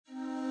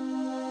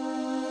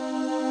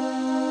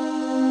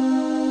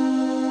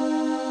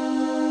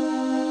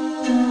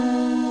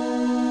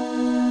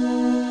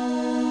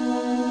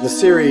The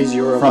series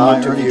you're From about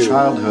my to early view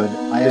childhood,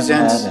 I have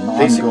presents had an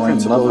basic ongoing love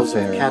principles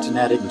of affair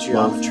Catenatic with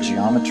both Geometry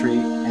geometry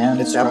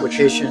and its structure.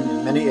 application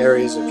in many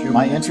areas of human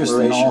My interest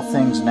in all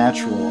exploration, things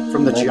natural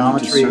from the led me to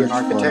geometry and search for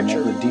an architecture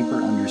ever deeper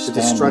to understanding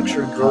the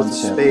structure of and the growth of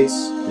concept,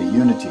 space, the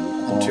unity of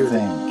and all to the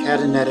things.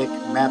 catenatic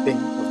mapping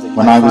of the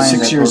When I was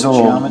universe. 6 years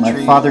old,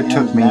 my father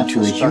took me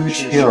to a huge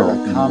hill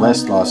in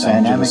West Los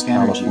Angeles,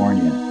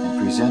 California, and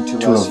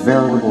presented to a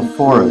veritable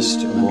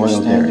forest of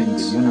oil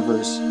derricks. The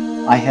universe.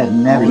 I had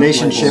never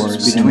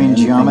Relationships between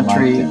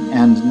geometry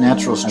and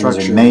natural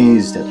structure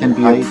can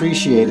be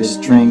appreciated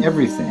in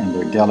everything and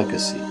their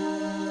delicacy.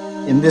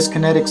 in this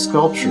kinetic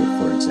sculpture,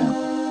 for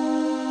example,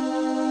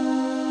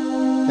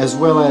 as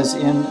well as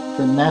in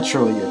the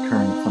naturally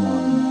occurring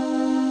phenomena.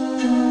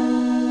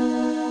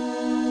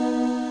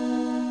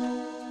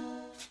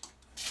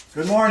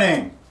 Good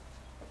morning.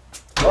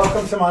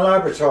 Welcome to my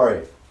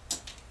laboratory.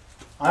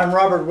 I'm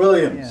Robert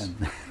Williams.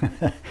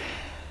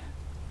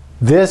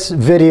 This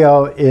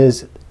video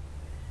is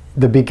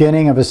the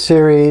beginning of a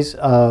series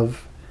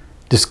of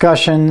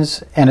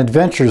discussions and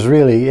adventures,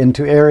 really,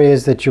 into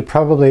areas that you're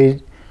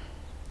probably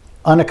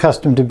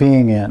unaccustomed to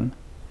being in.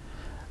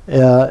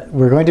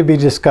 We're going to be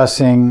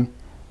discussing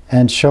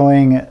and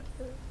showing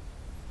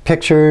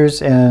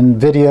pictures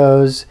and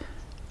videos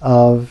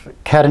of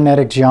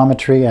catenatic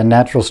geometry and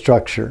natural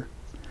structure.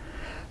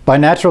 By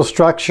natural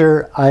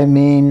structure, I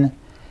mean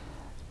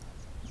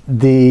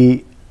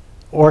the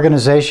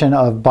organization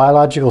of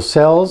biological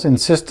cells in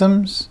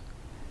systems,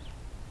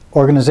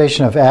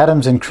 organization of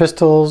atoms and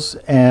crystals,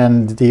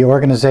 and the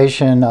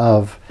organization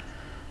of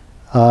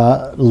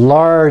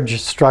large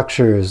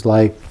structures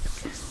like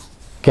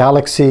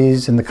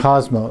galaxies in the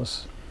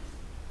cosmos.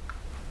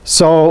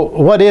 So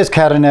what is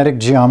catenatic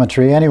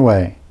geometry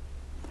anyway?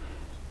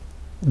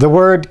 The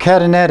word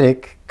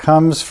catenatic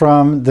comes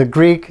from the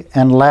Greek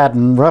and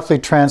Latin, roughly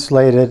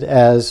translated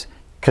as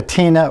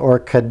catena or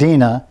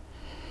cadena.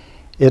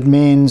 It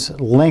means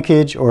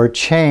linkage or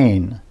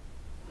chain.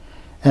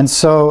 And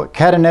so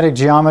catenatic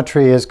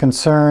geometry is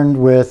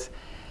concerned with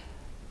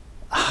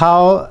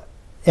how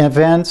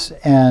events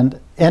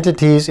and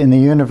entities in the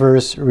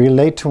universe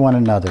relate to one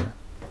another.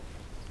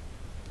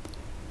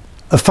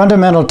 A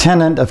fundamental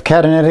tenet of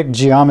catenatic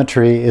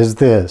geometry is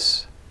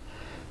this: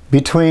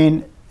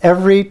 between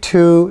every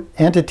two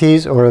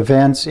entities or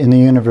events in the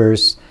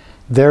universe,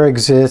 there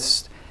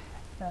exists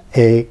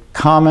a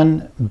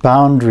common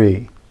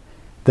boundary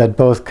that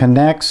both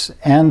connects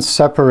and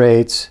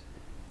separates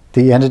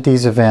the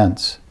entity's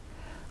events.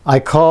 I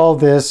call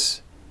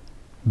this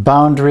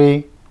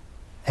boundary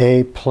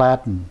a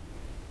platen.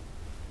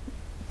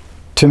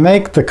 To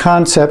make the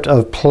concept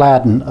of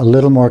platen a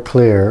little more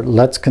clear,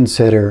 let's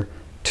consider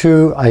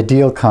two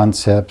ideal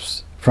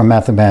concepts from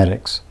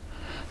mathematics.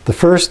 The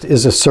first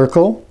is a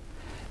circle,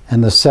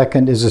 and the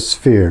second is a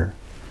sphere.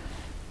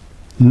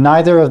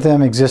 Neither of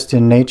them exist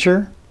in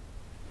nature,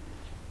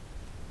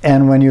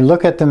 and when you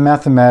look at them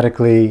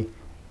mathematically,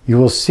 you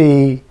will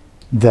see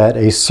that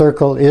a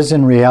circle is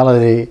in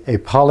reality a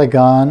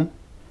polygon.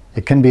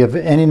 It can be of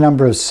any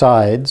number of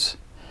sides,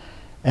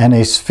 and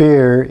a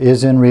sphere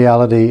is in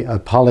reality a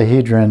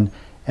polyhedron,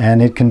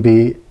 and it can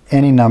be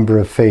any number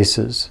of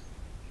faces.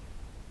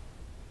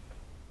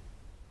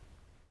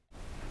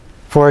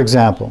 For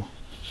example,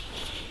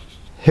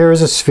 here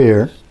is a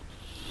sphere.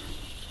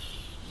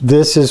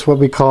 This is what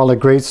we call a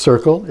great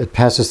circle. It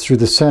passes through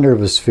the center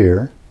of a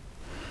sphere.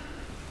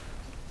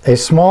 A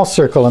small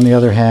circle, on the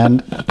other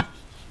hand,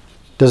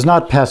 does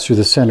not pass through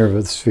the center of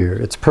the sphere.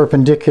 It's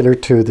perpendicular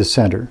to the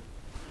center.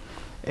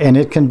 And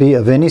it can be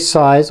of any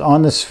size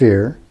on the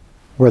sphere,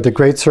 where the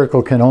great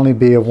circle can only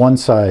be of one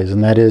size,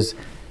 and that is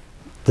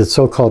the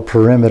so-called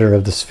perimeter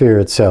of the sphere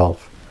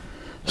itself.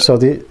 So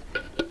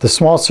the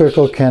small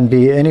circle can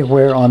be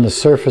anywhere on the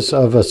surface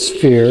of a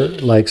sphere,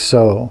 like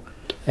so,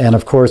 and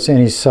of course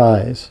any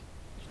size.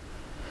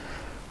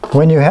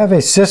 When you have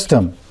a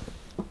system,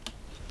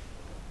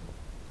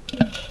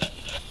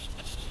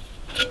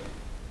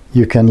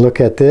 you can look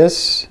at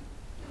this.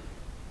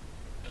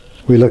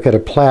 We look at a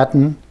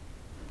platen.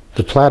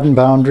 The platen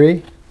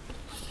boundary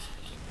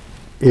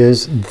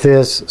is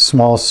this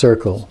small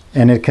circle,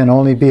 and it can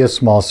only be a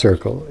small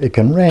circle. It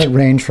can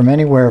range from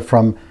anywhere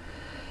from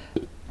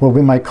what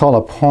we might call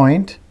a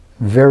point,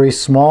 very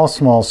small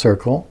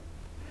circle,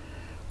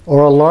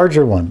 or a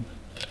larger one,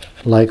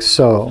 like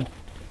so.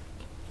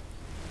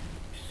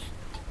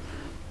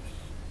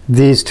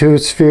 These two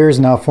spheres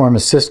now form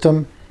a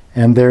system,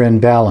 and they're in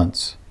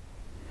balance.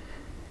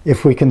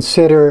 If we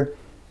consider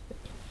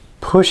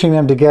pushing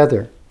them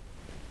together,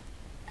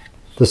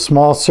 the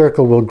small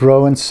circle will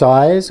grow in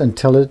size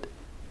until it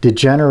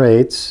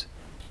degenerates,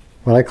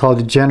 what I call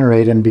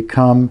degenerate, and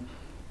become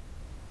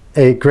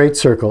a great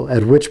circle,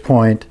 at which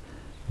point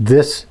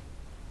this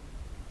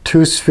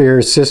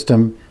two-sphere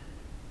system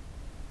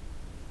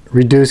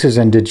reduces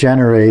and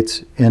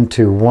degenerates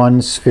into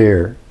one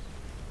sphere.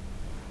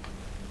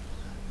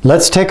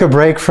 Let's take a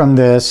break from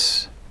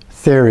this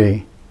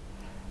theory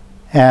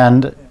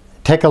and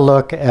take a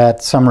look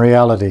at some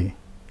reality.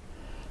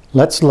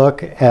 Let's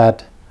look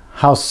at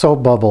how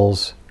soap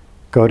bubbles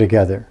go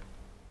together.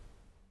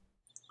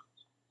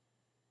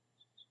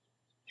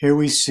 Here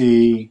we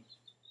see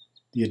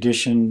the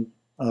addition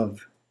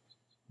of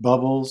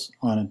bubbles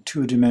on a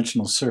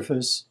two-dimensional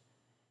surface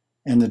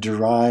and the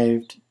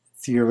derived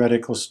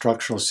theoretical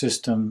structural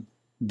system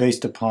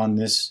based upon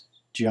this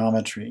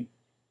geometry.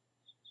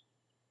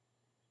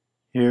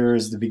 Here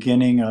is the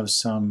beginning of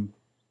some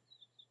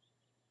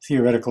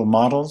theoretical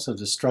models of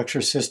the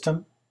structure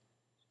system.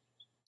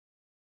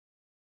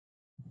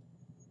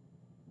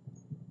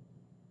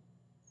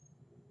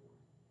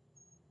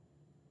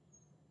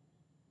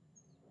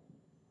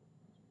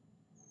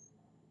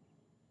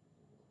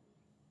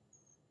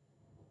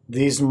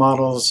 These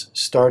models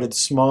started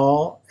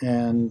small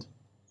and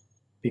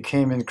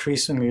became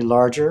increasingly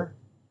larger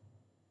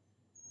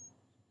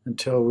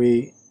until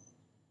we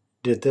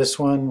did this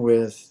one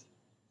with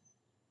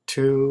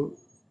two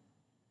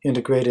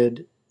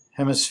integrated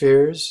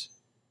hemispheres.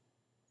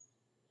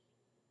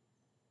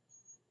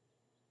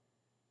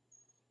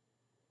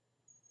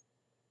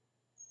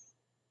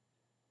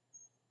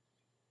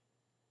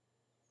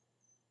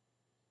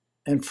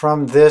 And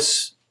from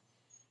this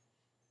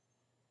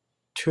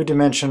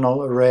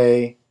two-dimensional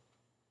array,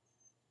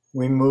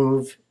 we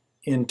move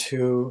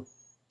into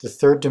the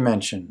third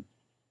dimension.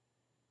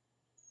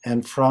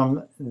 And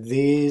from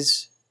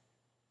these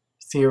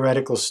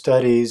theoretical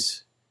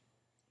studies,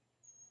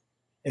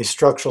 a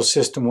structural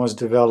system was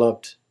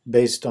developed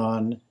based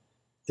on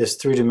this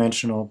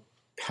three-dimensional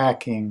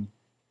packing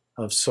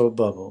of soap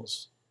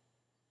bubbles.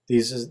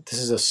 This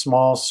is a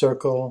small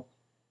circle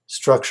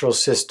structural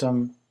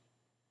system,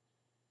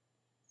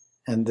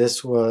 and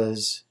this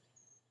was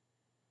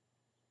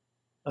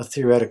a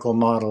theoretical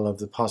model of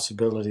the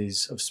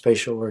possibilities of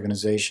spatial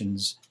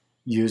organizations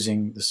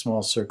using the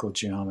small circle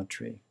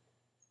geometry.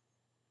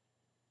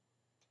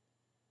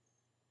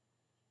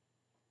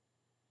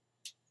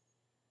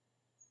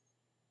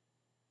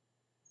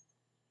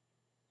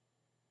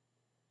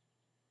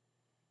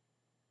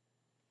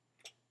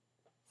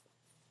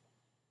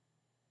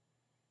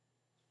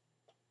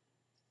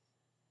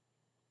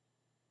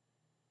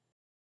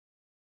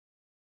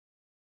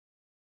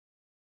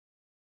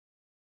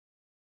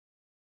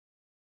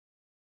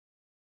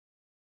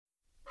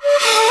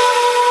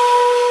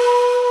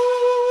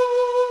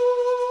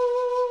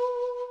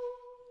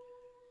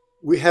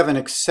 We have an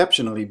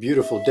exceptionally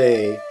beautiful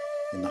day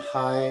in the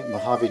high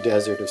Mojave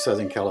Desert of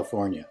Southern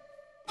California.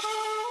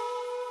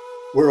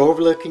 We're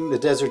overlooking the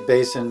desert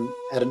basin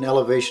at an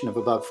elevation of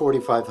about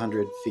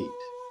 4,500 feet.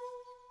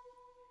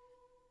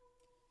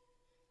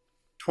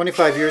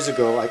 25 years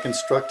ago, I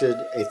constructed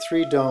a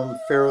three-dome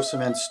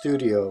ferro-cement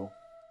studio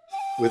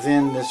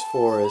within this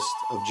forest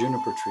of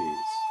juniper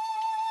trees.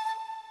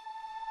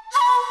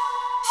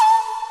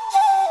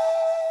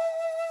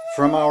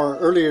 From our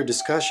earlier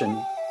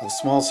discussion of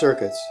small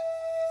circuits,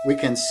 we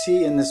can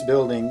see in this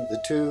building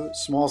the two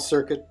small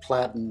circuit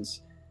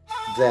platens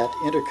that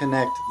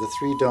interconnect the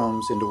three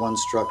domes into one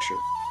structure.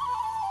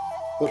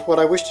 But what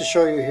I wish to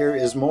show you here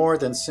is more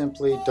than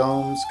simply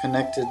domes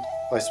connected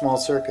by small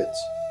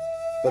circuits,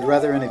 but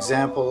rather an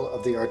example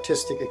of the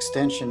artistic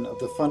extension of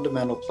the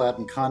fundamental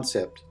platen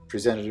concept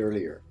presented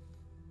earlier.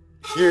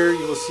 Here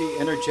you will see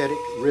energetic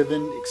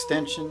ribbon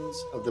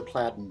extensions of the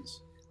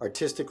platens,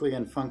 artistically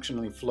and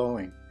functionally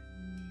flowing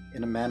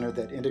in a manner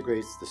that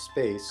integrates the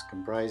space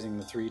comprising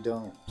the three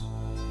domes.